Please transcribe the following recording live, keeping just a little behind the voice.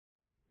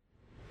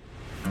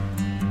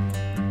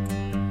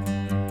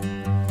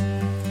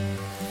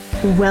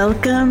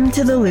Welcome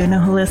to the Luna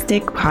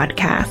Holistic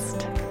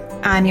Podcast.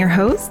 I'm your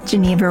host,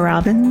 Geneva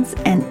Robbins,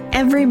 and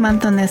every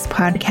month on this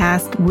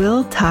podcast,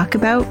 we'll talk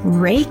about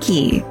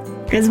Reiki,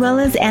 as well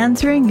as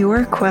answering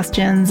your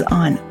questions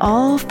on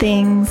all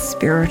things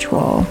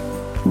spiritual.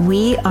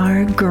 We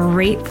are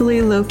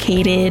gratefully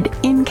located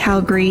in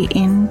Calgary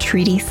in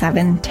Treaty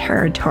 7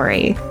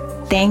 territory.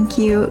 Thank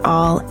you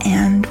all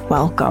and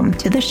welcome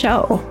to the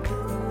show.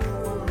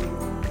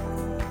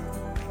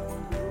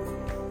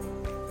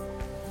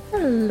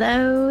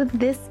 Hello,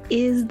 this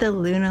is the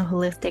Luna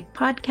Holistic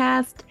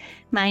Podcast.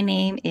 My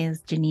name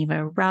is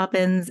Geneva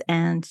Robbins,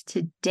 and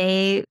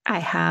today I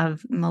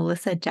have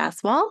Melissa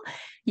Jaswal,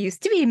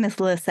 used to be Miss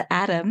Melissa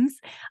Adams,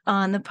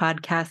 on the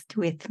podcast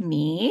with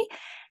me.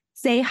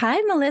 Say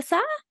hi,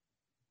 Melissa.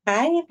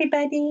 Hi,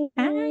 everybody.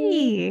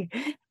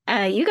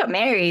 Hi. You got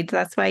married.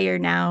 That's why you're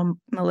now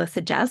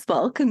Melissa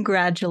Jaswal.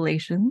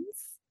 Congratulations.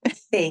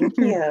 Thank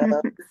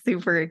you.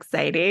 Super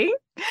exciting.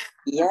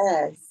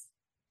 Yes.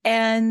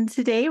 And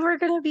today we're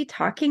going to be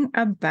talking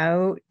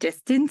about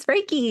distance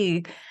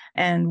Reiki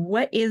and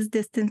what is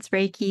distance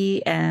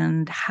Reiki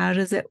and how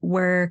does it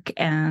work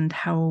and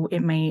how it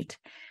might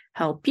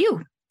help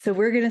you. So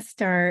we're going to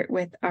start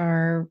with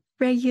our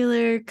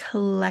regular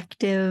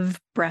collective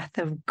breath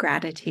of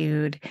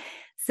gratitude.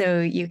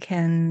 So you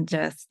can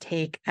just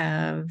take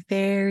a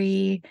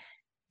very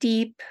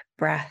deep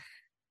breath,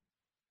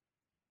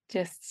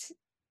 just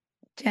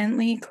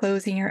gently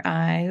closing your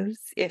eyes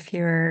if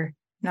you're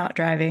not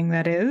driving,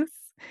 that is.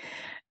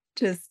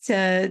 Just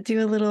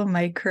do a little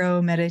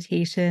micro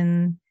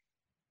meditation,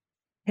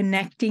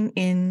 connecting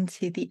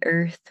into the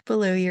earth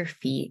below your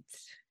feet,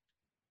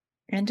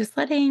 and just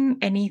letting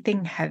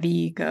anything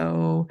heavy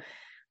go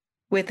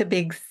with a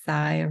big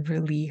sigh of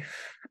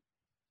relief.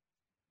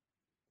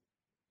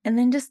 And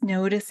then just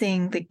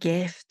noticing the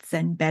gifts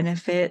and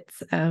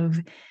benefits of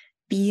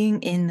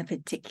being in the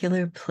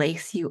particular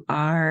place you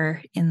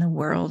are in the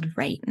world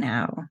right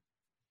now.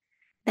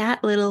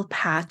 That little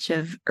patch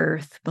of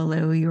earth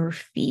below your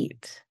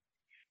feet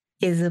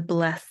is a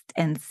blessed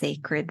and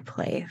sacred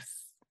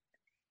place.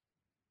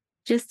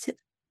 Just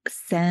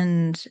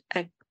send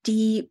a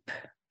deep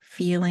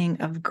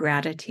feeling of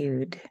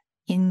gratitude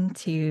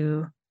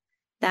into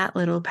that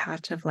little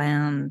patch of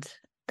land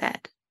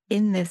that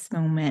in this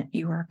moment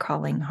you are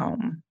calling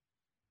home.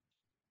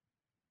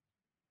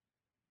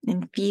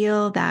 And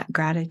feel that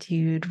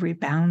gratitude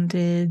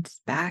rebounded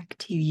back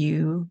to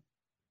you,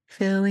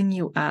 filling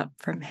you up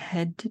from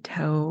head to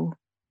toe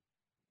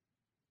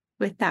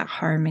with that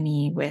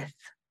harmony with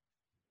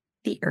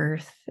the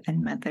earth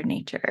and Mother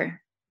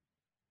Nature.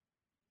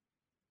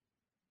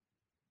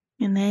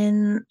 And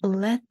then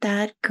let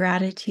that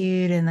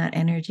gratitude and that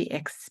energy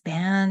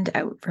expand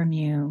out from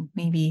you,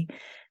 maybe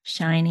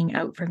shining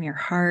out from your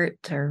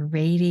heart or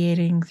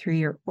radiating through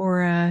your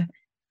aura.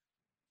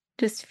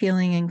 Just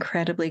feeling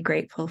incredibly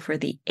grateful for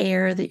the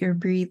air that you're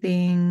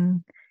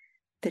breathing,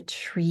 the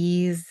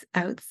trees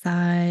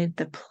outside,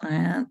 the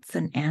plants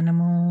and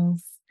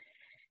animals,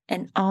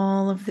 and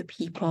all of the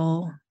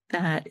people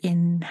that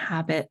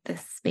inhabit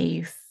this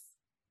space.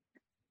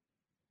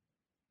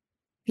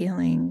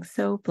 Feeling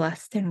so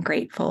blessed and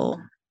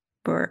grateful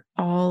for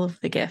all of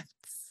the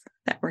gifts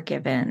that we're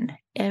given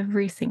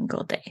every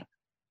single day.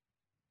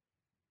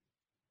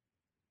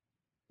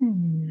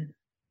 And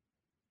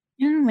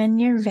when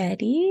you're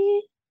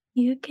ready,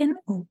 you can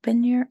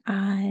open your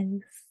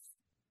eyes.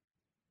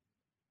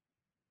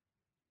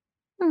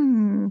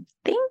 Thank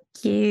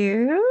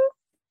you.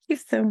 Thank you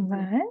so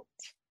much.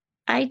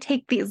 I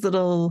take these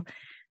little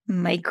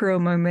micro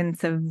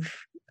moments of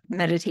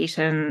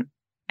meditation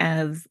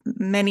as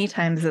many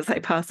times as I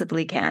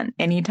possibly can.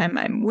 Anytime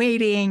I'm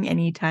waiting,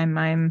 anytime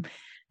I'm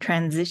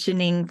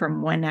transitioning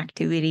from one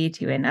activity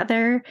to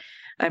another,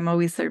 I'm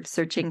always sort of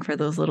searching for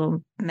those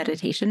little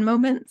meditation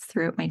moments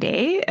throughout my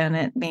day, and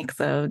it makes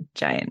a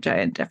giant,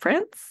 giant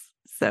difference.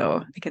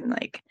 So I can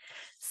like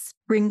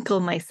sprinkle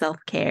my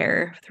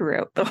self-care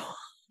throughout the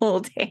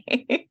whole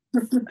day.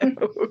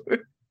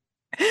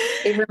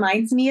 It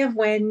reminds me of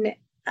when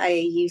I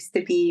used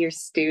to be your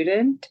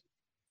student,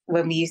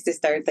 when we used to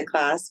start the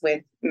class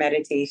with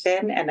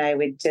meditation, and I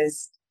would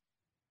just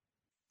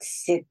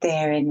sit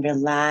there and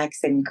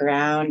relax and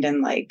ground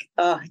and it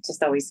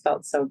just always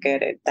felt so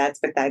good. That's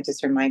what that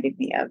just reminded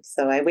me of.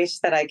 So I wish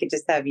that I could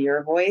just have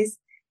your voice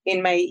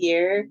in my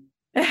ear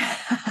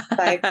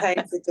 5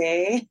 times a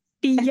day.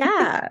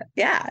 Yeah.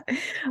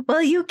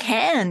 Well, you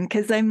can,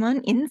 because I'm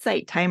on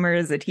Insight Timer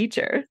as a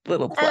teacher.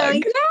 Little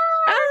plug.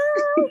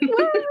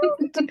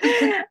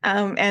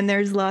 And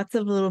there's lots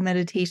of little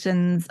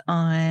meditations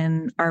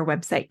on our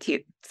website too.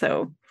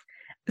 So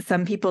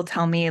some people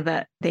tell me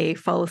that they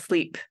fall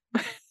asleep,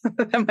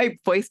 that my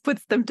voice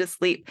puts them to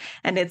sleep.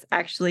 And it's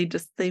actually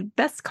just the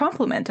best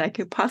compliment I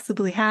could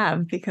possibly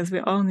have, because we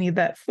all need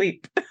that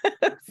sleep.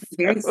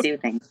 Very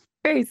soothing.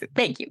 Very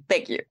soothing.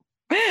 Thank you.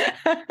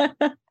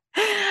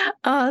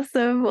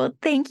 Awesome. Well,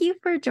 thank you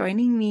for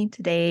joining me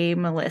today,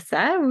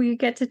 Melissa. We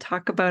get to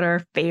talk about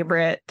our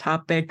favorite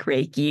topic,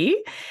 Reiki.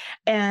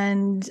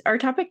 And our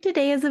topic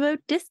today is about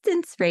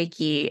distance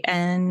Reiki.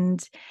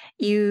 And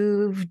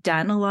you've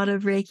done a lot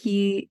of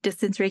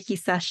distance Reiki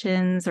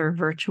sessions or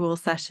virtual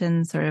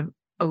sessions, sort of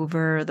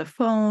over the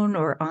phone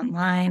or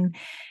online,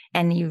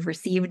 and you've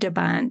received a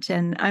bunch.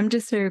 And I'm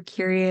just sort of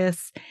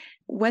curious,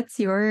 what's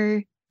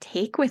your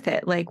take with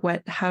it? Like,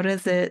 how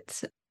does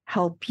it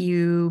help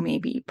you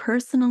maybe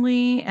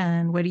personally?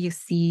 And what do you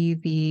see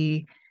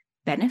the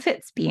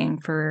benefits being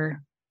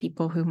for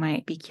people who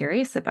might be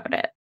curious about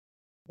it?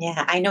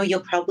 Yeah, I know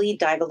you'll probably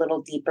dive a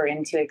little deeper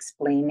into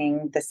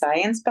explaining the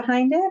science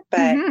behind it,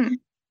 but Mm-hmm.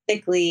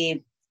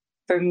 basically,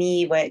 for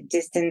me, what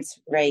distance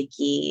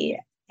Reiki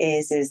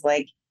is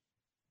like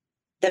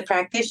the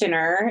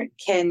practitioner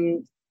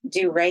can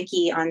do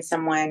Reiki on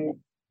someone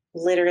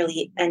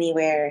literally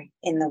anywhere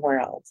in the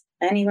world,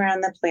 anywhere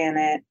on the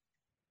planet.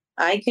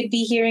 I could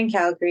be here in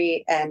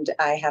Calgary and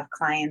I have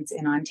clients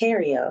in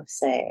Ontario,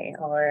 say,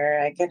 or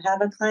I could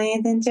have a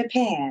client in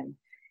Japan.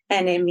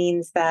 And it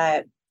means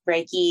that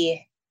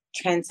Reiki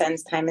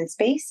transcends time and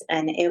space,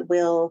 and it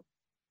will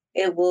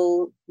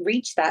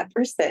reach that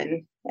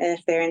person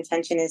if their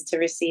intention is to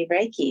receive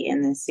Reiki.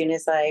 And as soon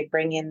as I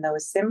bring in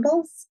those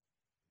symbols,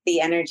 the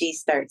energy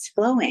starts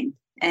flowing.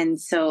 And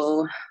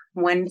so,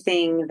 one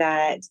thing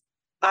that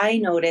I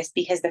noticed,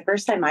 because the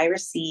first time I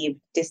received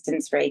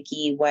distance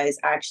Reiki was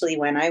actually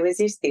when I was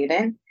your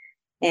student.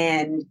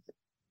 And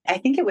I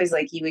think it was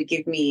like you would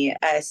give me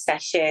a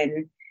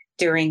session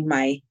during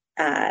my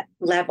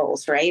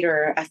levels, right?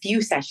 Or a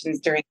few sessions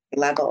during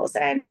levels.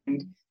 And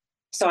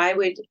so I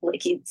would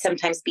like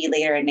sometimes be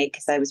later at night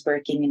because I was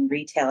working in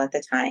retail at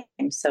the time.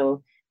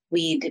 So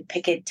we'd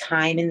pick a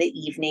time in the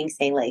evening,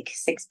 say like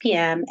 6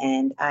 p.m.,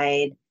 and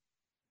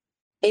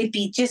it'd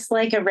be just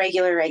like a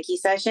regular Reiki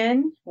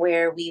session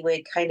where we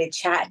would kind of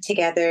chat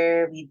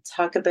together. We'd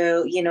talk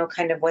about,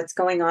 kind of what's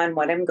going on,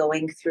 what I'm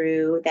going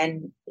through,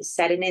 then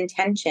set an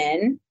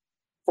intention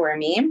for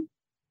me.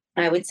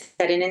 I would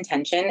set an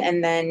intention,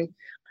 and then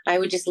I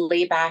would just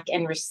lay back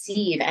and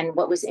receive. And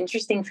what was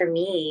interesting for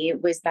me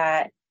was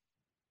that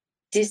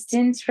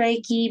distance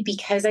Reiki,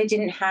 because I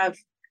didn't have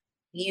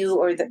you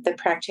or the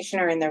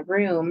practitioner in the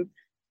room,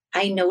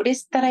 I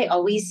noticed that I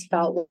always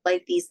felt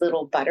like these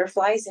little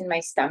butterflies in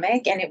my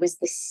stomach. And it was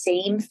the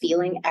same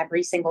feeling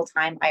every single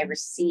time I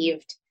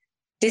received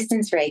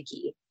distance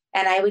Reiki.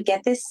 And I would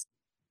get this,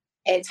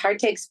 it's hard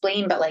to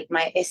explain, but like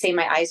my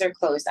eyes are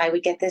closed, I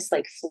would get this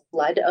like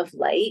flood of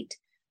light,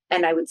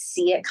 and I would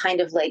see it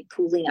kind of like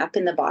pooling up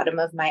in the bottom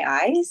of my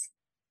eyes.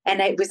 And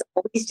it was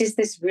always just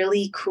this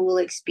really cool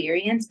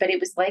experience, but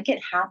it was like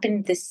it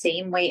happened the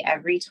same way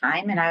every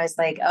time. And I was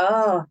like,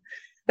 oh,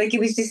 like it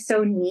was just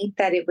so neat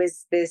that it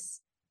was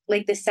this,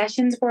 like the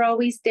sessions were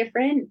always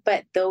different,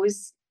 but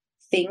those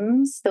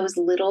things, those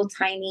little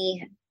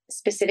tiny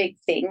specific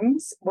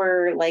things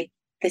were like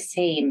the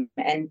same.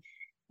 And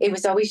it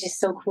was always just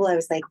so cool. I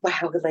was like,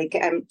 wow, like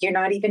you're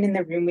not even in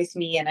the room with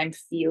me, and I'm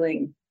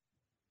feeling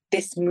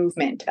this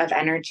movement of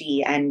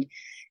energy and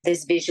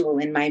this visual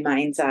in my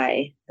mind's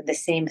eye, the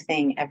same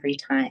thing every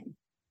time.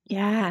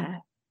 Yeah.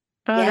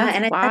 Oh, Yeah. that's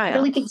And I had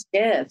really wild. big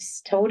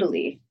shifts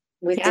totally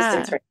with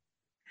distance. Yeah.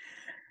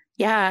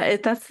 Yeah.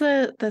 That's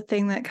the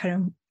thing that kind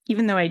of,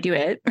 even though I do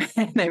it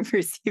and I've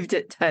received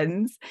it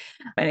tons,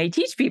 and I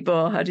teach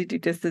people how to do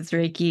distance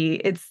Reiki,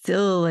 it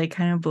still like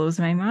kind of blows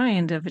my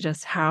mind of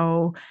just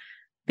how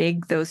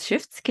big those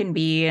shifts can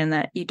be, and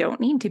that you don't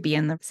need to be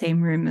in the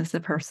same room as the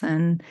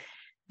person,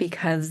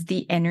 because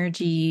the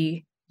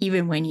energy,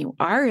 even when you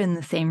are in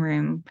the same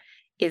room,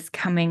 is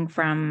coming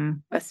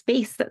from a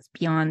space that's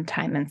beyond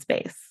time and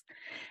space.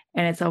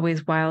 And it's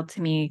always wild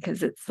to me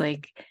because it's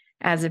like,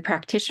 as a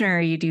practitioner,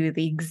 you do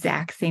the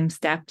exact same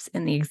steps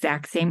in the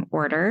exact same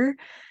order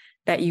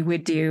that you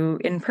would do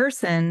in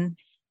person.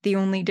 The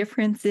only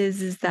difference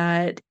is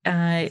that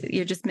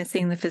you're just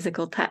missing the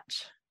physical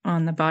touch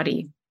on the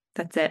body.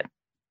 That's it.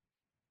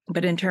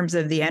 But in terms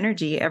of the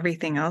energy,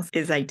 everything else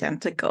is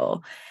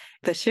identical.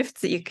 The shifts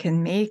that you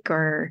can make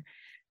are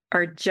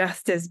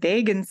just as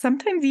big, and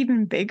sometimes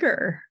even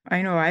bigger.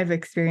 I know I've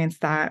experienced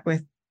that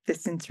with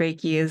distance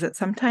Reiki, is that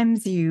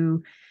sometimes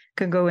you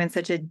can go in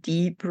such a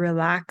deep,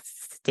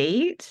 relaxed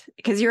state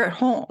because you're at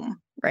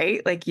home,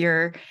 right? Like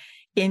you're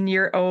in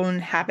your own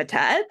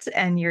habitat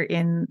and you're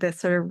in this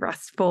sort of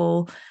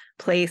restful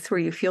place where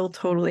you feel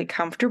totally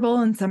comfortable.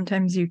 And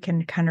sometimes you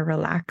can kind of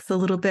relax a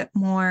little bit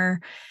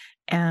more.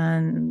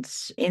 And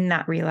in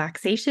that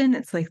relaxation,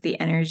 it's like the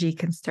energy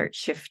can start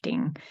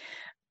shifting.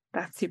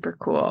 That's super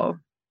cool.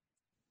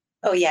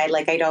 Oh yeah.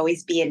 Like I'd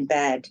always be in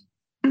bed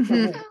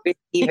Mhm.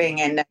 receiving,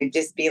 and I'd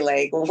just be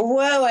like,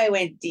 whoa, I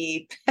went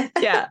deep.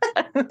 Yeah.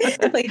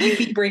 Like you'd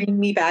be bringing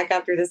me back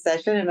after the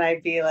session, and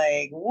I'd be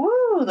like,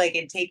 woo, like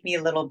it'd take me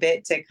a little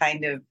bit to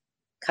kind of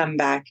come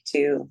back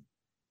to.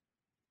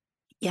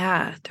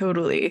 Yeah,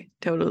 totally.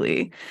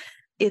 Totally.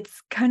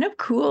 It's kind of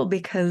cool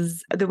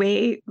because the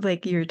way,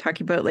 like you're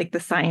talking about, like the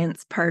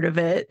science part of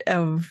it,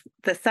 of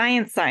the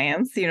science,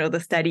 the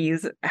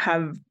studies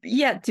have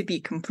yet to be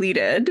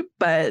completed.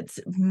 But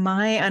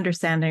my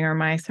understanding, or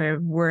my sort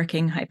of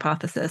working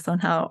hypothesis on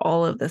how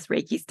all of this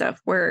Reiki stuff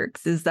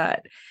works, is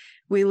that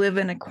we live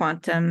in a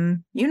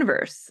quantum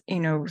universe,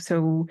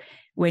 so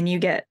when you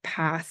get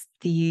past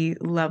the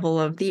level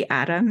of the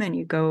atom and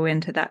you go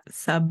into that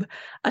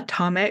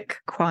subatomic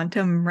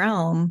quantum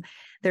realm,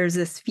 there's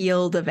this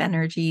field of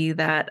energy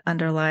that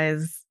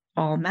underlies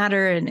all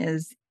matter and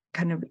is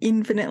kind of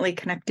infinitely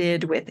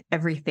connected with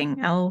everything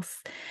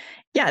else.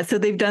 Yeah, so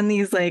they've done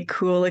these like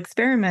cool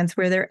experiments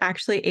where they're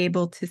actually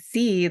able to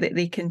see that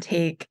they can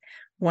take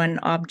one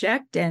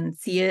object and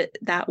see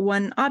that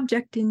one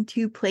object in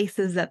two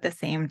places at the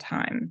same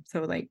time.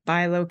 So like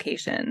by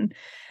location,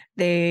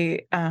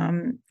 they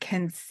can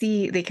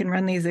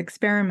run these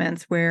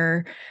experiments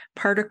where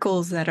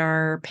particles that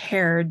are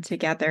paired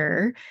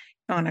together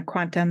on a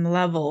quantum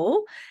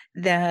level,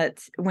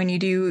 that when you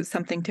do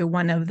something to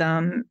one of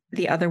them,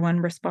 the other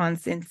one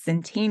responds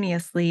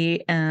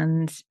instantaneously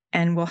and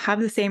will have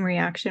the same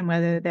reaction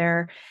whether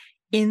they're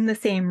in the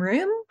same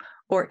room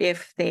or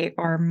if they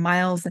are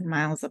miles and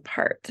miles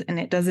apart. And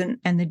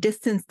the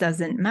distance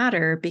doesn't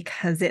matter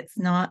because it's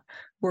not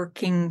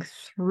working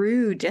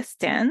through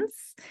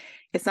distance.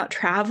 It's not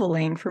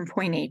traveling from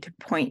point A to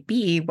point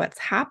B. What's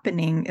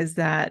happening is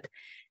that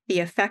the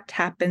effect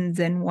happens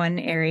in one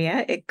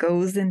area. It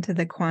goes into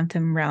the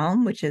quantum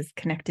realm, which is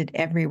connected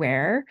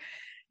everywhere.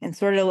 And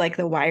sort of like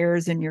the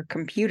wires in your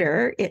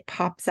computer, it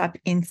pops up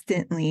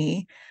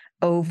instantly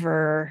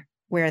over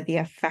where the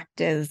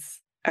effect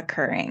is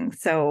occurring.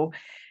 So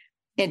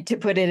to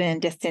put it in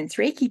distance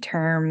Reiki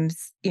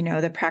terms,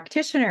 the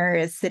practitioner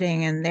is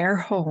sitting in their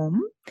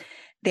home.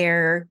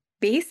 They're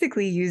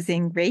basically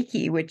using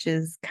Reiki, which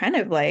is kind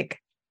of like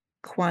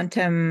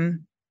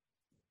quantum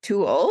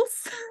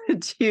tools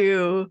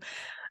to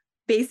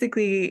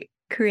basically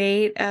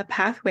create a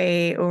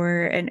pathway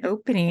or an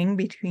opening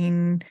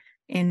between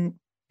in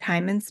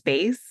time and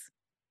space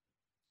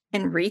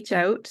and reach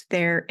out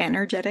their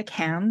energetic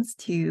hands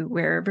to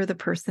wherever the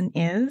person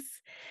is.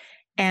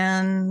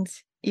 And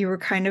you were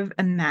kind of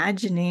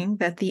imagining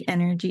that the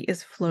energy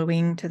is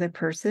flowing to the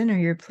person, or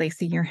you're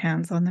placing your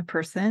hands on the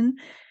person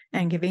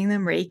and giving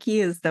them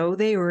Reiki as though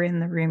they were in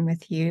the room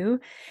with you.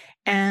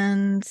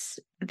 And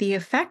the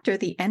effect or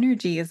the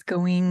energy is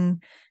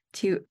going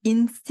to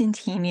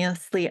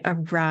instantaneously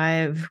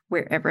arrive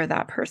wherever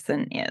that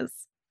person is.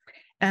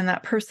 And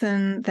that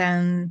person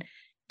then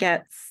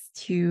gets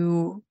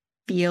to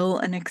feel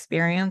an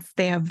experience.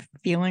 They have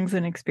feelings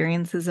and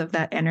experiences of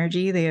that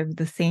energy. They have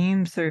the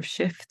same sort of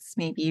shifts,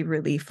 maybe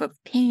relief of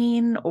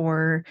pain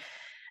or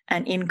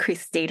an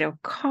increased state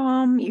of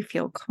calm. You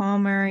feel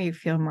calmer, you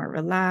feel more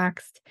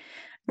relaxed.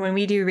 When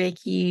we do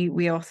Reiki,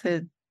 we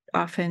also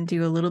often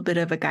do a little bit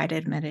of a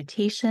guided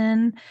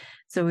meditation.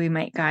 So we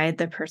might guide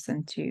the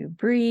person to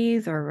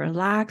breathe or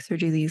relax or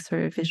do these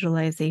sort of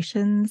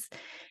visualizations,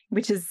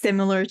 which is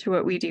similar to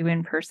what we do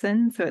in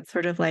person. So it's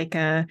sort of like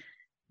a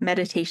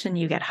meditation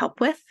you get help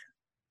with,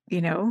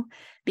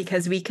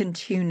 because we can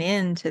tune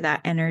in to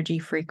that energy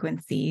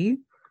frequency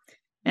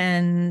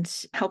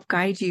and help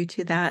guide you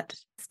to that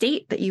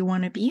state that you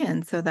want to be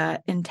in. So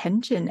that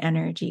intention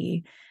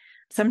energy.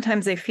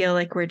 Sometimes I feel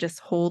like we're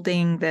just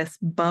holding this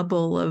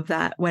bubble of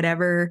that,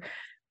 whatever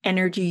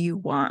energy you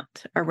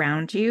want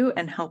around you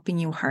and helping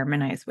you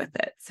harmonize with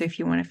it. So if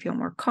you want to feel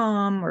more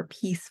calm or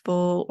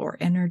peaceful or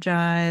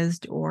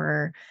energized,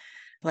 or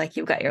like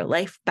you've got your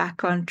life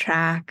back on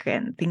track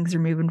and things are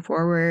moving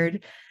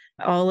forward,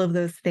 all of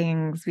those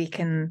things, we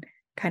can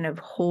kind of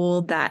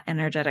hold that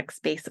energetic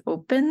space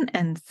open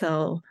and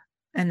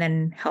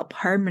then help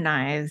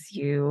harmonize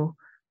you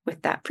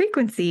with that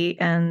frequency.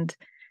 And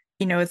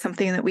it's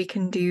something that we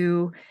can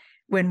do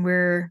when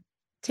we're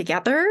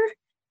together,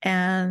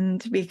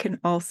 and we can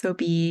also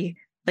be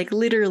like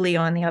literally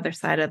on the other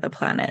side of the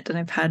planet. And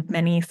I've had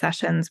many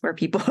sessions where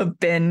people have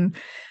been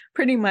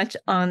pretty much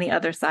on the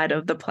other side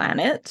of the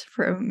planet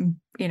from,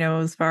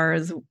 as far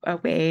as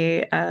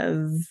away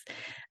as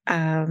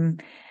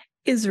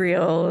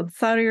Israel,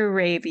 Saudi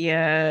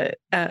Arabia,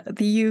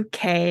 the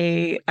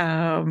UK,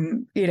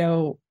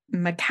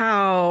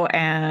 Macau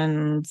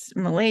and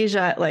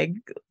Malaysia, like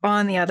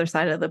on the other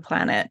side of the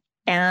planet.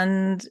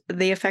 And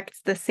the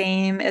effect's the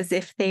same as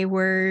if they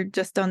were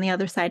just on the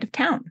other side of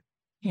town,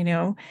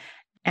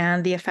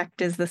 and the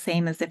effect is the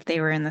same as if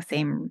they were in the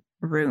same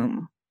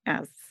room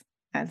as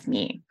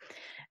me.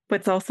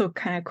 What's also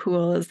kind of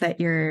cool is that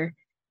your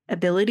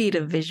ability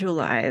to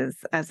visualize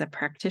as a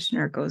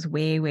practitioner goes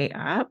way, way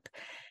up.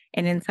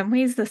 And in some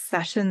ways, the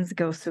sessions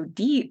go so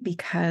deep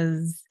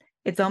because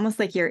it's almost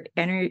like your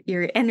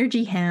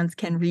energy hands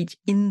can reach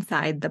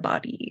inside the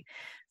body.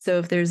 So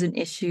if there's an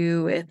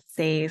issue with,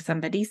 say,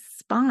 somebody's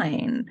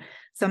spine,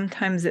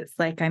 sometimes it's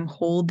like I'm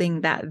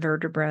holding that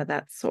vertebra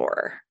that's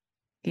sore,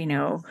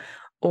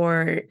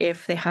 or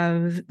if they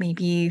have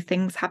maybe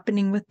things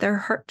happening with their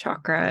heart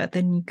chakra,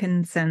 then you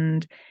can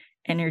send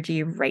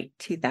energy right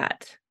to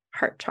that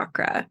heart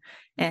chakra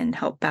and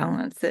help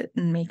balance it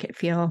and make it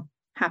feel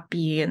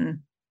happy and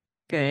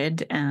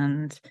good.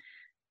 And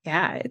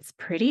yeah, it's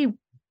pretty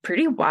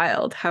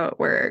wild how it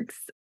works.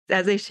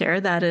 As I share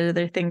that, are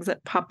there things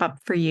that pop up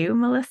for you,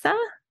 Melissa?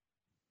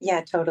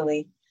 Yeah,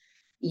 totally.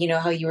 you know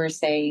how you were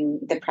saying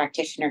the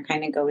practitioner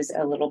kind of goes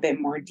a little bit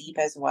more deep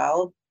as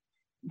well.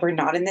 We're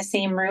not in the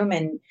same room.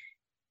 And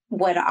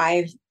what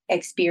I've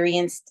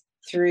experienced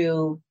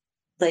through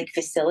like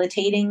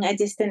facilitating a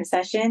distant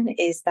session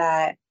is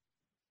that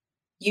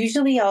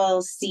usually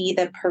I'll see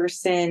the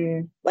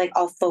person, like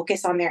I'll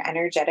focus on their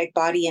energetic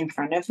body in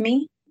front of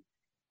me.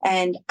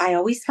 And I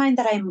always find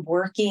that I'm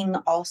working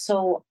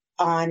also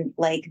on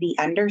like the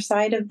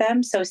underside of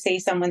them. So, say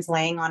someone's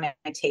laying on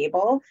a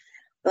table,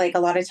 like a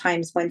lot of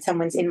times when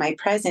someone's in my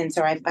presence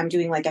or I'm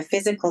doing like a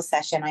physical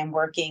session, I'm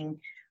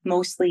working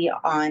mostly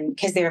on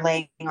because they're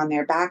laying on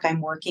their back, I'm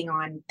working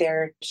on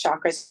their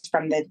chakras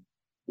from the,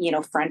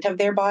 front of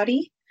their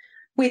body,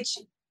 which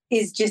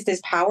is just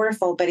as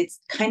powerful. But it's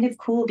kind of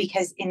cool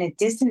because in a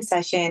distance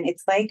session,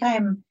 it's like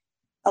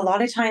a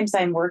lot of times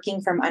I'm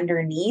working from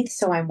underneath.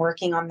 So I'm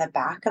working on the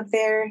back of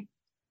their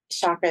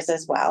chakras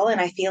as well. And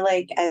I feel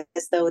like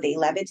as though they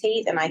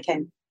levitate and I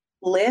can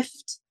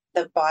lift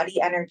the body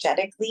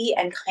energetically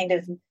and kind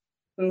of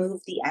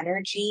move the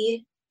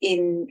energy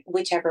in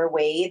whichever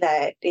way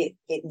that it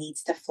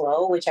needs to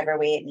flow, whichever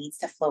way it needs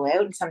to flow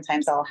out. And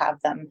sometimes I'll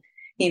have them,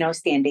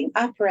 standing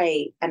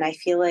upright. And I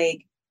feel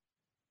like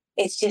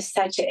it's just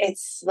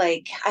it's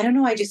like, I don't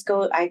know,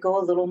 I go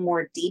a little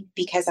more deep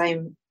because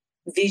I'm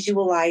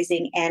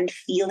visualizing and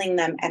feeling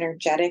them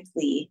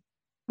energetically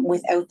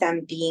without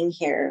them being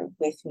here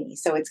with me.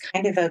 So it's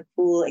kind of a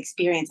cool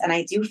experience. And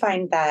I do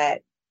find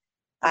that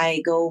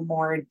I go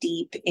more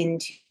deep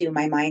into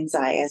my mind's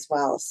eye as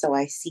well. So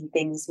I see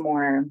things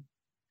more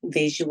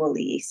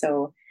visually.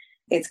 So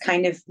it's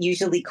kind of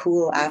usually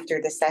cool after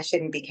the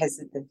session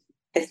because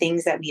the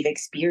things that we've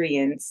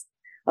experienced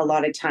a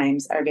lot of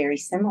times are very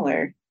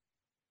similar.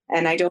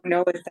 And I don't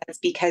know if that's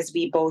because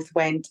we both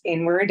went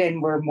inward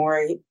and were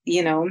more,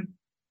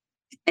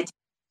 attached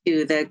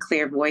to the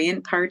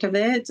clairvoyant part of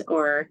it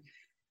or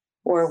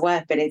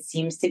what, but it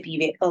seems to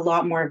be a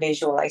lot more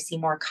visual. I see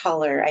more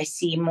color. I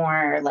see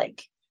more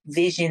like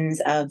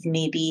visions of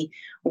maybe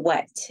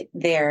what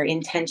their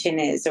intention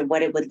is or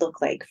what it would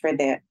look like for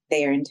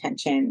their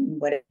intention,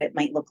 what it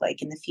might look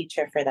like in the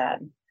future for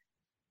them.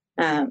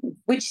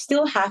 Which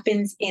still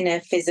happens in a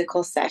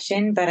physical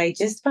session, but I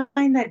just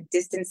find that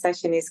distance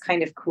session is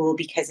kind of cool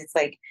because it's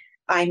like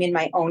I'm in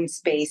my own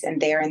space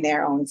and they're in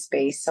their own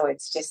space. So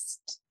it's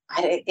just,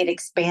 it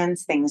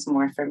expands things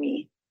more for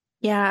me.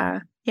 Yeah.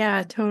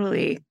 Yeah,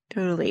 totally.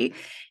 Totally.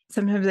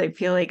 Sometimes I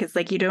feel like it's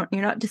like you're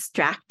not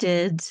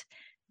distracted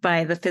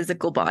by the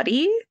physical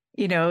body.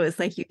 It's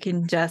like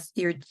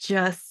you're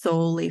just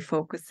solely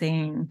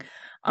focusing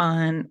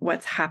on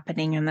what's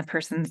happening in the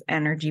person's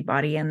energy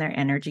body and their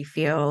energy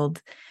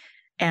field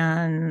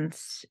and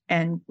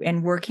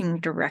working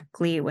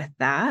directly with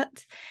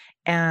that.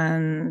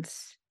 And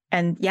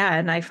yeah,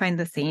 and I find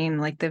the same,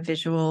 like the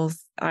visuals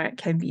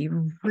can be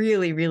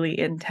really, really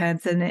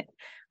intense, and it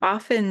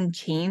often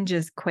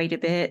changes quite a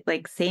bit.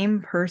 Like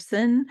same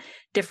person,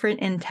 different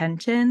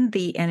intention,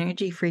 the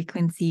energy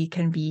frequency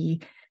can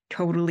be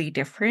totally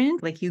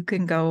different. Like you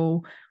can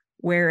go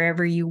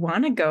wherever you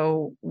want to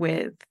go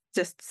with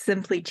just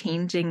simply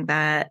changing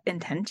that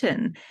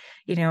intention,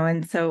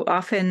 and so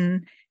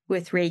often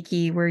with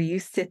Reiki, we're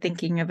used to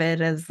thinking of it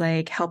as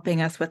like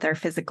helping us with our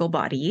physical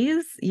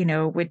bodies,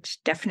 which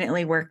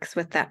definitely works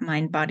with that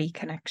mind body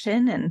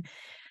connection. And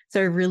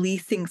so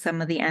releasing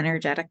some of the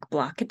energetic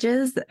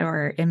blockages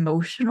or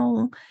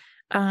emotional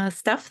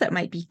stuff that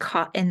might be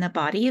caught in the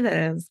body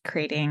that is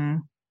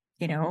creating,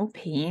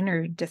 pain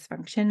or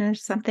dysfunction or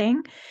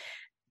something.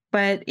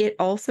 But it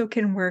also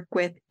can work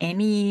with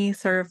any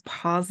sort of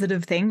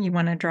positive thing you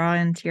want to draw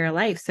into your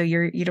life. So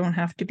you don't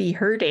have to be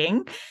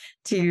hurting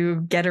to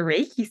get a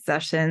Reiki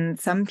session.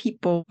 Some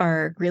people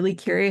are really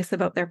curious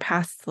about their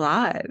past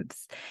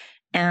lives.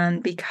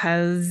 And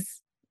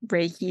because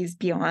Reiki is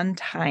beyond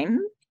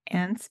time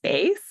and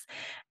space,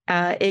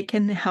 it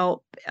can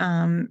help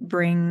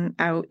bring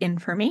out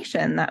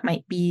information that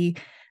might be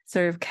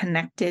sort of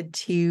connected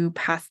to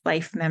past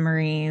life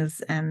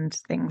memories and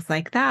things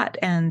like that.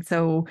 And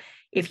so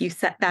if you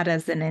set that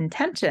as an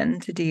intention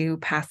to do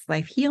past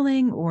life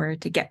healing or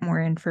to get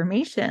more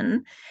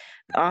information,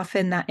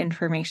 often that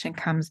information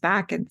comes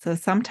back. And so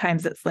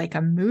sometimes it's like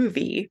a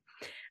movie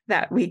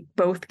that we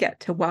both get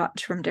to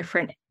watch from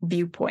different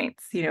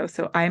viewpoints,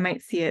 so I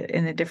might see it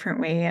in a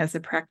different way as a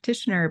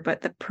practitioner,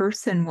 but the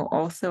person will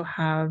also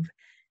have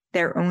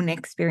their own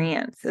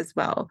experience as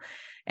well.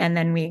 And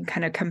then we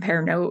kind of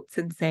compare notes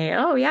and say,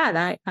 oh yeah,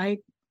 that I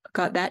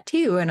got that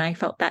too. And I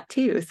felt that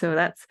too. So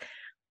that's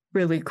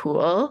really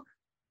cool.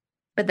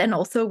 But then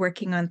also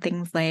working on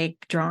things like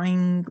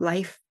drawing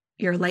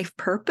your life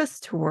purpose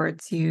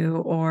towards you,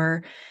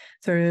 or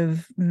sort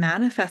of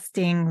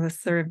manifesting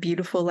this sort of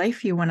beautiful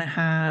life you want to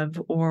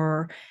have,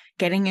 or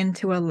getting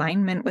into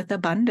alignment with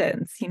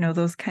abundance,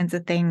 those kinds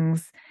of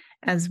things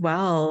as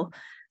well.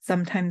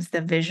 Sometimes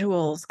the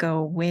visuals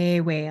go way,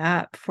 way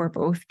up for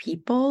both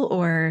people,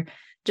 or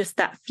just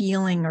that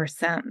feeling or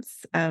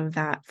sense of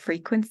that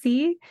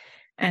frequency.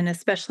 And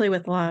especially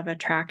with law of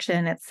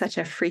attraction, it's such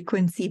a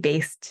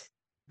frequency-based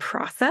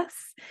process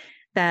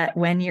that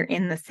when you're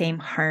in the same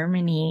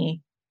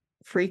harmony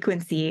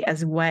frequency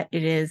as what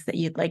it is that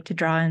you'd like to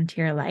draw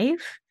into your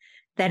life,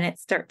 then it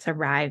starts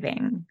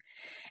arriving.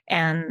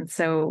 And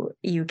so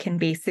you can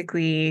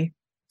basically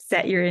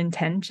set your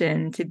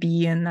intention to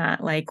be in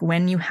that, like,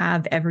 when you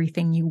have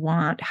everything you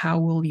want, how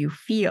will you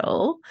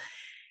feel?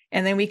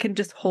 And then we can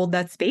just hold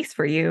that space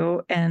for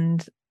you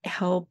and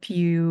help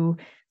you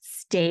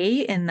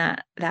stay in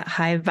that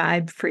high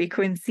vibe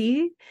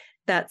frequency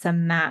that's a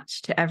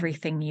match to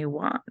everything you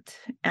want.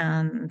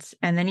 And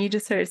then you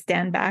just sort of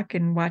stand back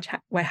and watch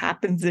what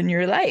happens in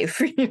your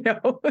life,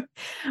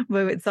 but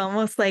it's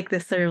almost like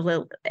this sort of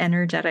little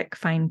energetic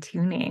fine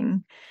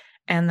tuning.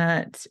 And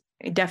that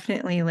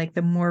definitely, like,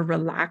 the more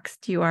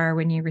relaxed you are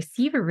when you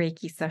receive a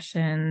Reiki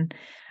session,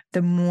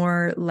 the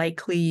more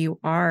likely you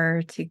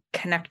are to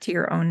connect to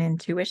your own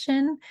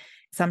intuition.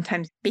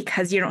 Sometimes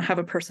because you don't have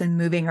a person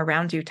moving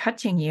around you,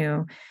 touching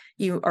you,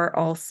 you are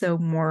also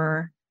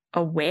more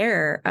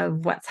aware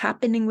of what's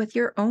happening with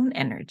your own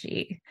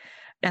energy.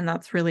 And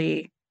that's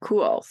really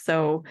cool.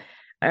 So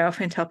I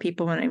often tell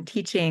people when I'm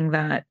teaching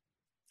that,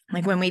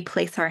 like, when we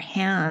place our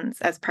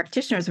hands as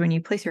practitioners, when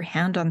you place your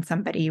hand on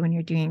somebody when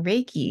you're doing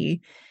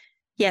Reiki,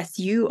 yes,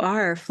 you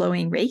are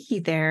flowing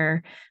Reiki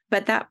there,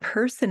 but that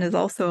person is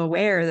also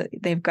aware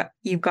that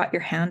you've got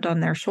your hand on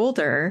their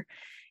shoulder,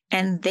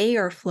 and they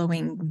are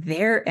flowing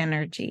their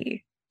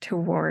energy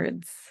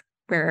towards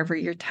wherever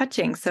you're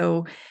touching.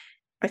 So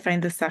I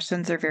find the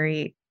sessions are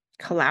very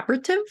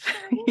collaborative,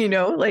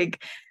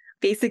 like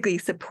basically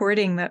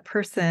supporting that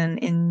person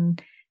in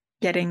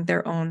getting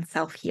their own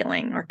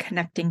self-healing or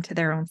connecting to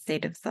their own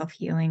state of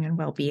self-healing and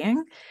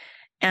well-being.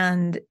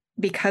 And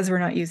because we're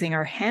not using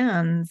our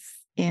hands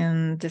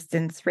in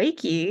distance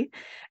Reiki,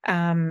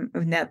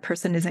 that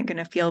person isn't going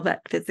to feel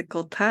that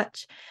physical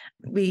touch.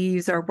 We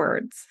use our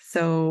words.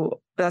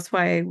 So that's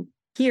why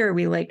here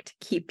we like to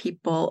keep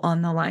people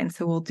on the line.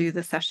 So we'll do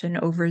the session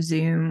over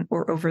Zoom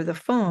or over the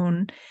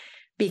phone,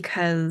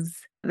 because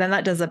then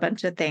that does a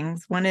bunch of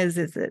things. One is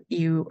that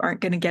you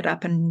aren't going to get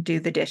up and do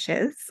the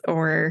dishes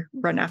or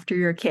run after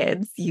your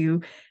kids.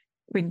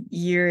 When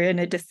you're in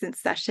a distance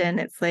session,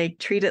 it's like,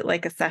 treat it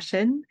like a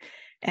session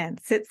and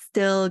sit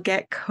still,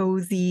 get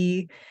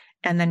cozy.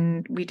 And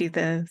then we do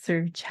the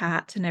sort of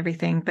chat and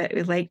everything, but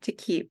we like to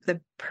keep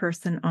the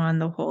person on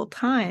the whole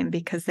time,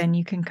 because then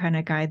you can kind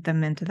of guide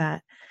them into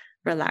that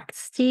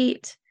relaxed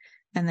state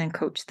and then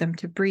coach them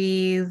to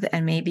breathe,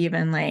 and maybe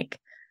even like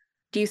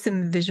do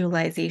some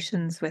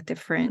visualizations with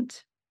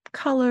different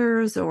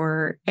colors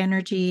or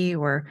energy,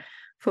 or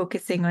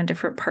focusing on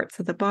different parts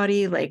of the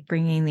body, like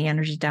bringing the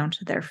energy down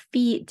to their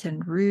feet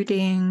and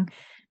rooting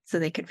so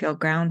they can feel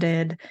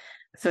grounded.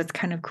 So it's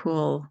kind of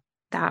cool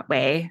that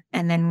way.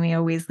 And then we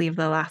always leave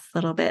the last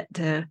little bit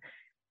to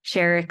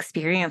share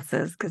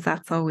experiences, because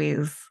that's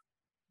always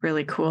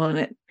really cool. And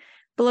it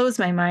blows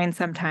my mind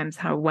sometimes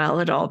how well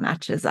it all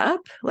matches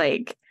up.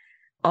 Like,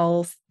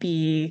 I'll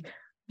be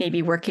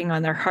maybe working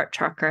on their heart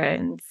chakra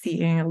and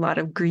seeing a lot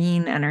of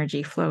green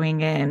energy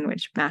flowing in,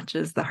 which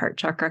matches the heart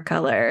chakra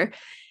color.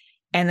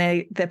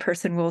 And the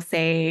person will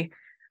say,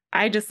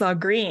 I just saw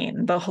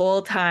green the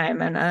whole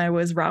time, and I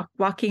was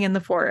walking in the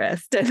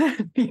forest.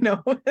 And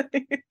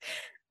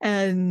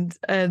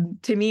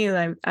and to me,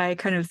 I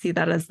kind of see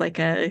that as like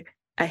a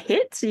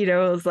hit. It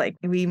was like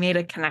we made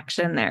a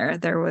connection there.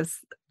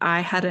 I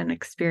had an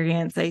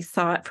experience. I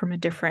saw it from a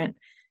different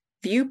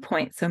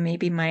viewpoint, so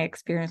maybe my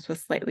experience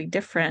was slightly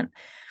different,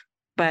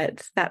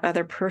 but that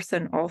other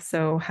person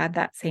also had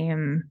that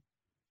same,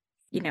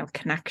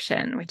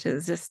 connection, which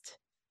is just,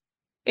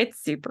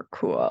 it's super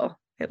cool.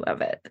 I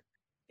love it.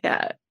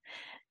 Yeah.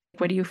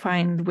 What do you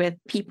find with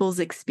people's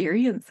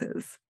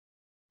experiences?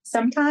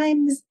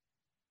 Sometimes,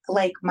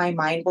 like, my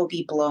mind will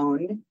be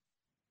blown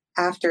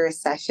after a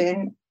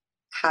session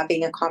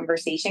having a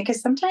conversation,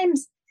 because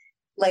sometimes,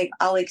 like,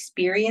 I'll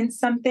experience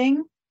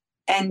something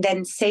and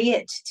then say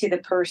it to the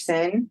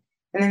person,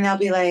 and then they'll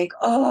be like,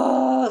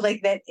 oh,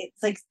 like that.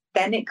 It's like,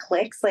 then it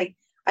clicks. Like,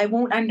 I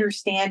won't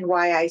understand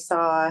why I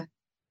saw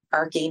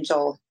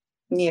Archangel,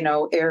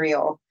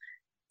 Ariel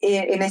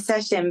in a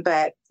session,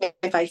 but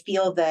if I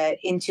feel the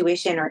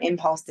intuition or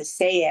impulse to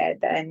say it,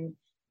 then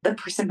the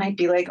person might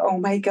be like, oh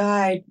my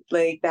God,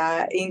 like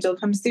that angel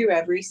comes through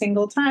every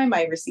single time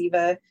I receive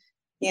a,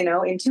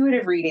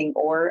 intuitive reading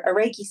or a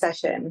Reiki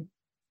session.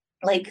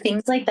 Like,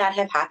 things like that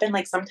have happened.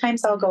 Like,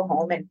 sometimes I'll go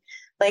home and,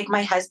 like,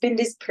 my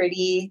husband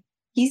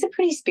he's a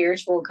pretty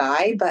spiritual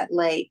guy, but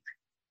like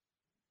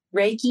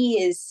Reiki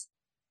is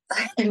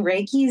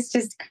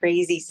just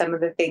crazy. Some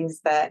of the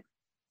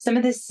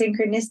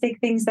synchronistic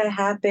things that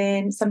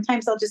happen.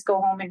 Sometimes I'll just go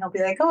home and he'll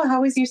be like, oh,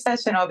 how was your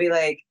session? I'll be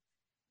like,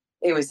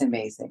 it was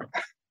amazing.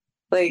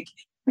 Like,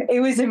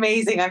 it was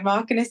amazing. I'm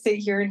not going to sit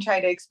here and try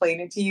to explain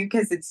it to you,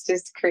 because it's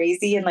just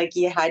crazy. And like,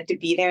 you had to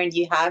be there, and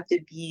you have to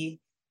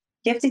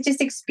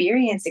just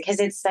experience it, because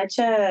it's such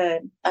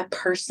a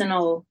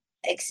personal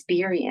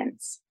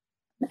experience.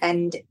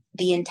 And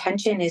the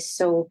intention is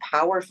so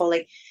powerful.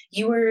 Like,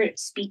 you were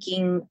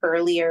speaking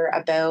earlier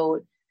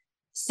about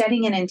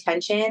setting an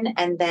intention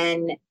and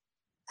then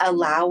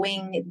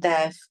allowing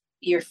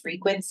your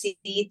frequency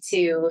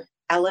to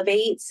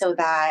elevate so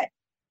that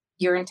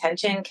your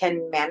intention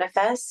can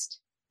manifest.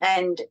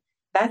 And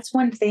that's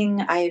one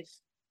thing I've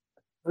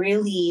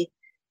really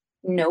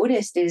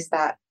noticed, is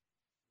that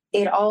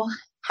it all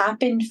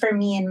happened for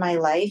me in my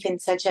life in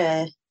such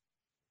a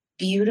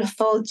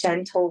beautiful,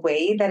 gentle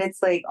way that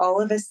it's like all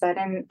of a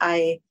sudden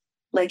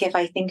like if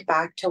I think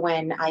back to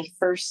when I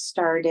first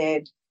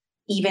started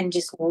even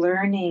just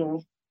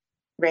learning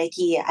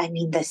Reiki, I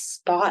mean, the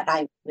spot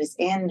I was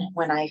in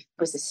when I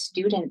was a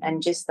student,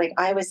 and just like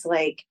I was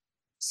like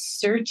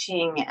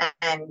searching,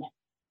 and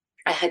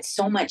I had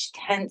so much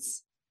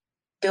tense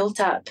built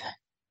up,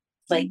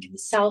 like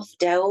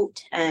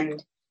self-doubt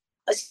and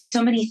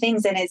so many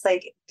things. And it's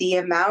like the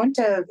amount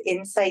of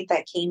insight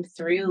that came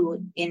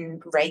through in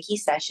Reiki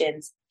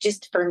sessions,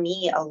 just for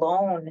me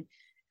alone,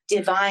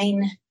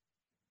 divine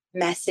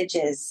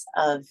messages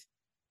of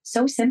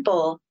so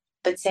simple,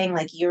 but saying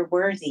like, you're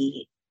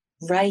worthy,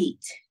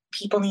 right?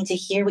 People need to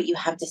hear what you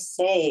have to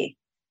say.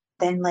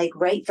 Then like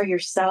write for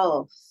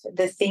yourself.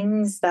 The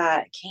things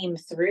that came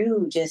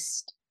through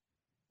just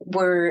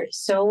were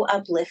so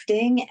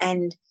uplifting,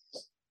 and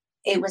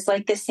it was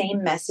like the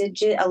same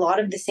message, a lot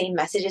of the same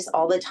messages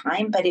all the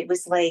time, but it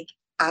was like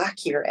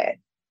accurate.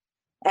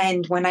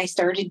 And when I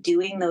started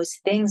doing those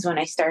things, when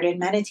I started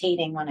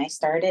meditating, when I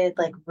started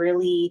like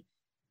really,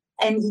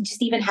 and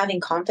just even having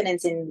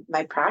confidence in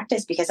my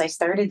practice, because I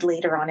started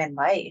later on in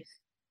life,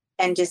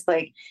 and just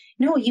like,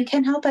 no, you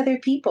can help other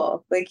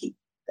people. Like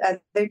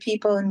other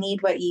people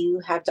need what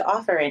you have to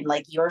offer. And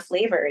like your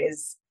flavor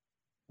is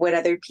what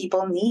other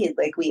people need.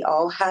 Like we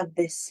all have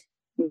this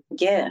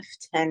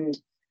gift. And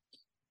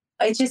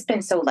it's just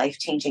been so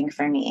life-changing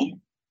for me.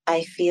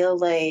 I feel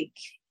like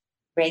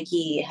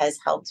Reiki has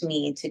helped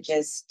me to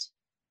just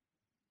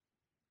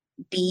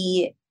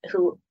be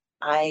who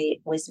I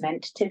was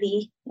meant to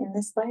be in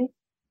this life.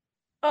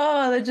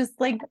 Oh, that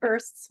just like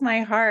bursts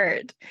my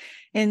heart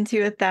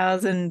into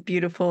 1,000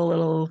 beautiful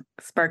little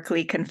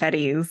sparkly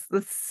confettis.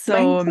 That's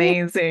so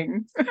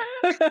amazing.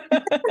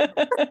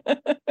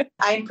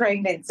 I'm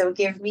pregnant, so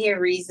give me a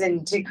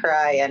reason to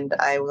cry and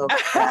I will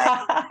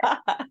cry.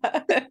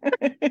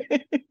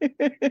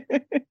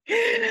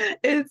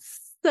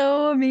 It's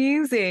so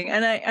amazing.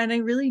 And I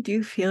really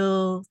do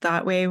feel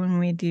that way when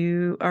we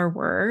do our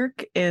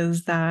work,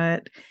 is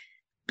that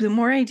the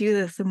more I do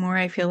this, the more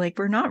I feel like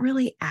we're not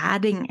really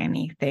adding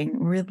anything.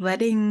 We're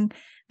letting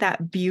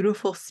that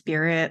beautiful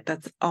spirit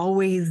that's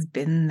always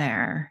been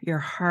there, your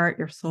heart,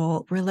 your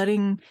soul, we're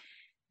letting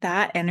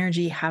that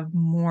energy have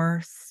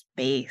more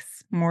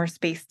space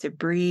to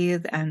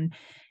breathe, and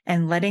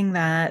letting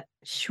that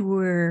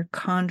sure,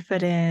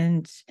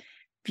 confident,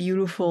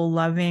 beautiful,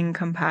 loving,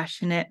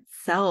 compassionate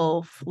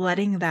self,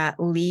 letting that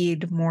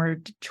lead more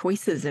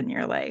choices in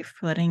your life,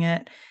 letting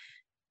it,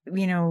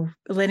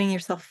 letting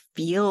yourself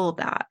feel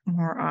that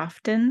more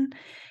often.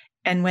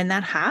 And when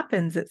that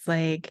happens, it's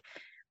like,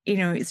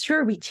 it's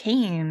sure we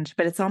change,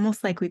 but it's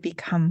almost like we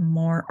become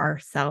more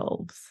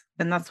ourselves.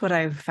 And that's what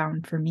I've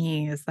found for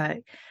me, is that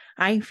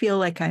I feel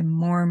like I'm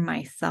more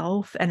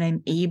myself, and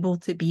I'm able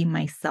to be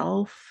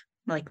myself,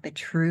 like the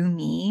true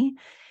me,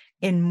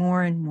 in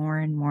more and more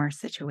and more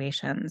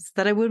situations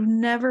that I would have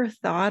never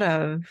thought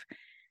of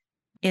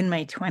in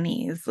my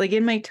 20s. Like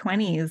in my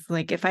 20s,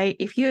 like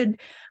if you had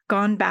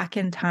gone back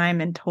in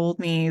time and told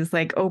me, it's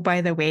like, oh,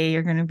 by the way,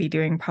 you're going to be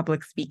doing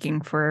public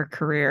speaking for a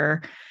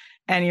career,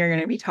 and you're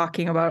going to be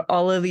talking about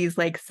all of these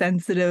like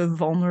sensitive,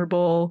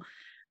 vulnerable,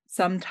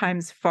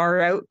 sometimes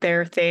far out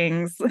there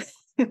things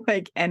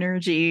like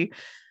energy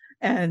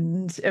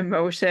and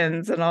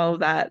emotions and all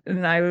of that.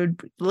 And I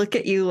would look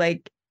at you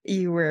like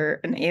you were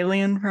an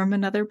alien from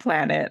another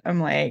planet. I'm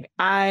like,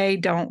 I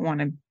don't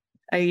want to.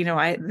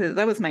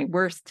 That was my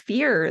worst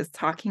fear, is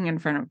talking in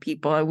front of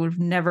people. I would have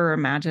never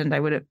imagined I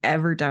would have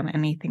ever done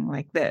anything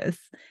like this.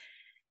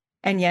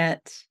 And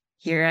yet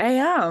here I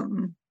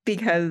am,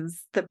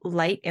 because the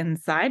light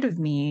inside of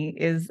me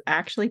is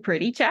actually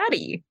pretty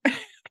chatty.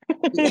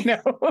 you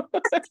Yeah. know,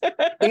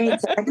 Very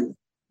exciting.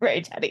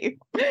 very chatty.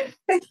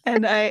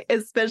 And I,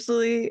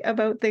 especially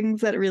about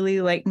things that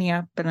really light me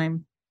up and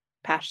I'm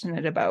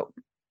passionate about.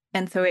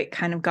 And so it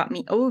kind of got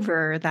me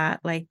over that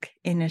like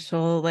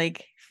initial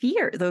like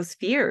fear, those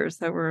fears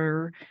that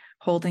were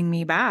holding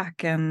me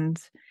back.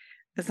 And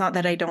it's not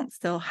that I don't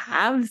still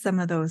have some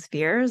of those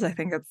fears. I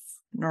think it's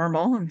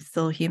normal. I'm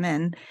still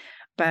human.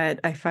 But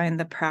I find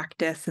the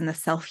practice and the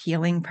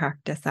self-healing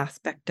practice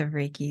aspect of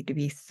Reiki to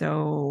be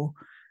so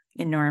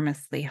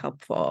enormously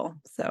helpful.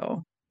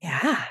 So,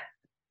 yeah.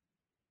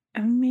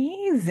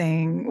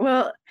 Amazing.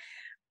 Well,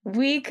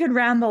 we could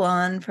ramble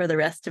on for the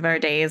rest of our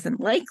days, and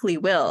likely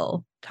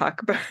will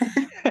talk about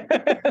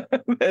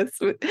this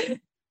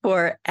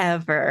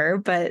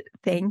forever. But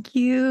thank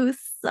you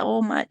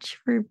so much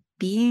for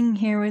being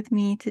here with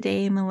me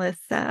today,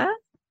 Melissa.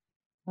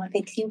 Well,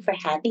 thank you for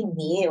having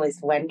me. It was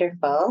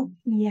wonderful.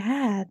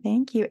 Yeah,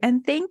 thank you.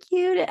 And thank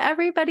you to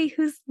everybody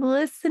who's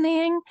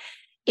listening.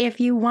 If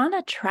you want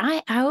to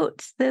try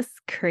out this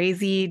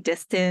crazy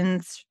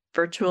distance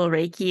virtual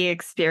Reiki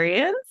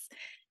experience,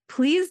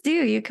 please do.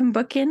 You can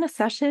book in a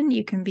session.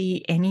 You can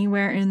be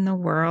anywhere in the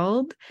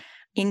world.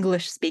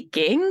 English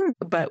speaking,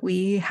 but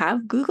we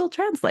have Google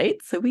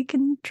Translate, so we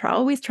can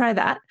always try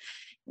that.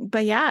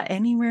 But yeah,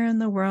 anywhere in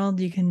the world,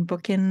 you can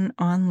book in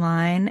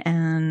online,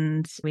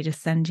 and we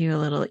just send you a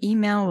little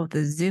email with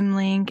a Zoom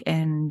link,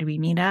 and we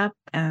meet up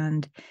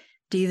and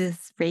do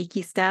this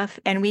Reiki stuff.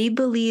 And we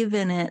believe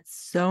in it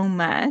so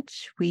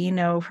much. We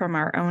know from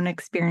our own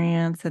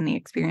experience and the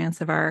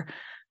experience of our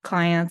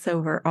clients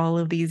over all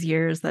of these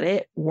years that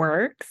it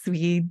works.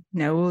 We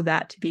know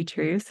that to be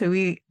true. So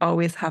we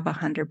always have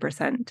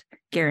 100%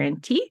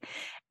 guarantee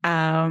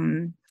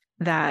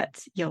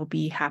that you'll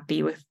be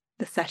happy with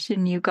the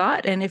session you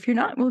got. And if you're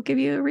not, we'll give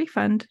you a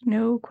refund.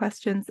 No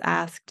questions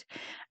asked.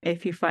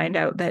 If you find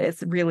out that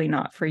it's really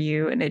not for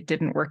you and it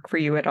didn't work for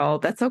you at all,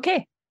 that's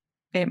okay.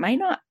 It might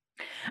not.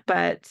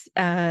 But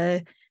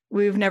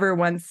we've never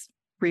once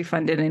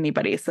refunded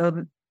anybody.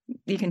 So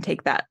you can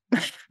take that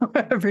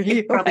however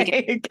you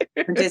like.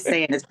 I'm just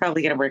saying, it's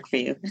probably going to work for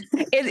you.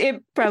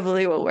 It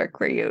probably will work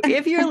for you.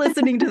 If you're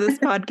listening to this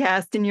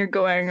podcast and you're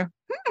going,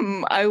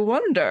 I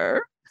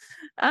wonder,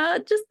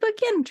 just book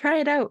in, try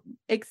it out.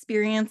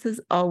 Experience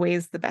is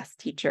always the best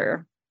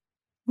teacher.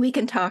 We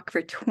can talk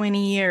for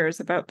 20 years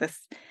about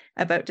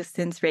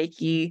distance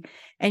Reiki,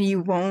 and you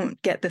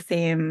won't get the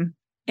same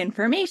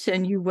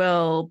information you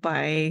will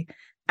by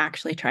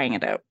actually trying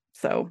it out.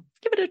 So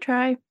give it a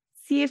try,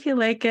 see if you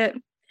like it.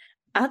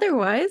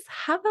 Otherwise,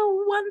 have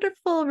a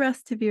wonderful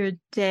rest of your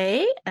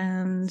day,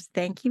 and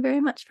thank you very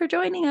much for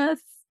joining us.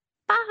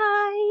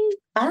 Bye.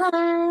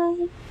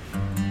 Bye.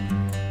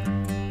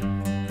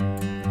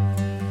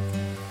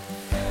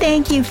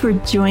 Thank you for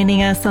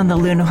joining us on the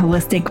Luna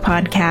Holistic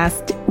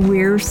Podcast.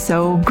 We're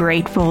so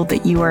grateful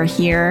that you are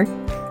here.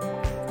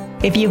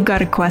 If you've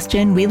got a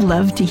question, we'd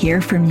love to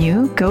hear from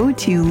you. Go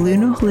to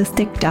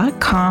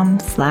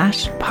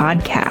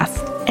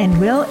lunaholistic.com/podcast, and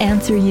we'll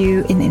answer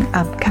you in an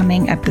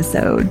upcoming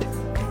episode.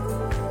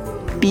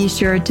 Be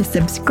sure to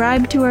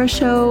subscribe to our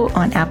show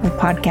on Apple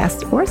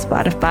Podcasts or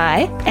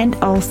Spotify. And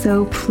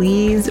also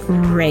please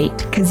rate,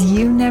 because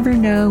you never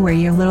know where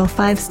your little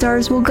 5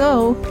 stars will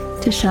go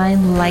to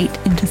shine light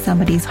into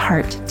somebody's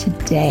heart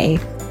today.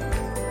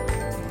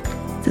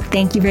 So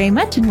thank you very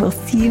much, and we'll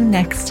see you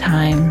next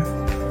time.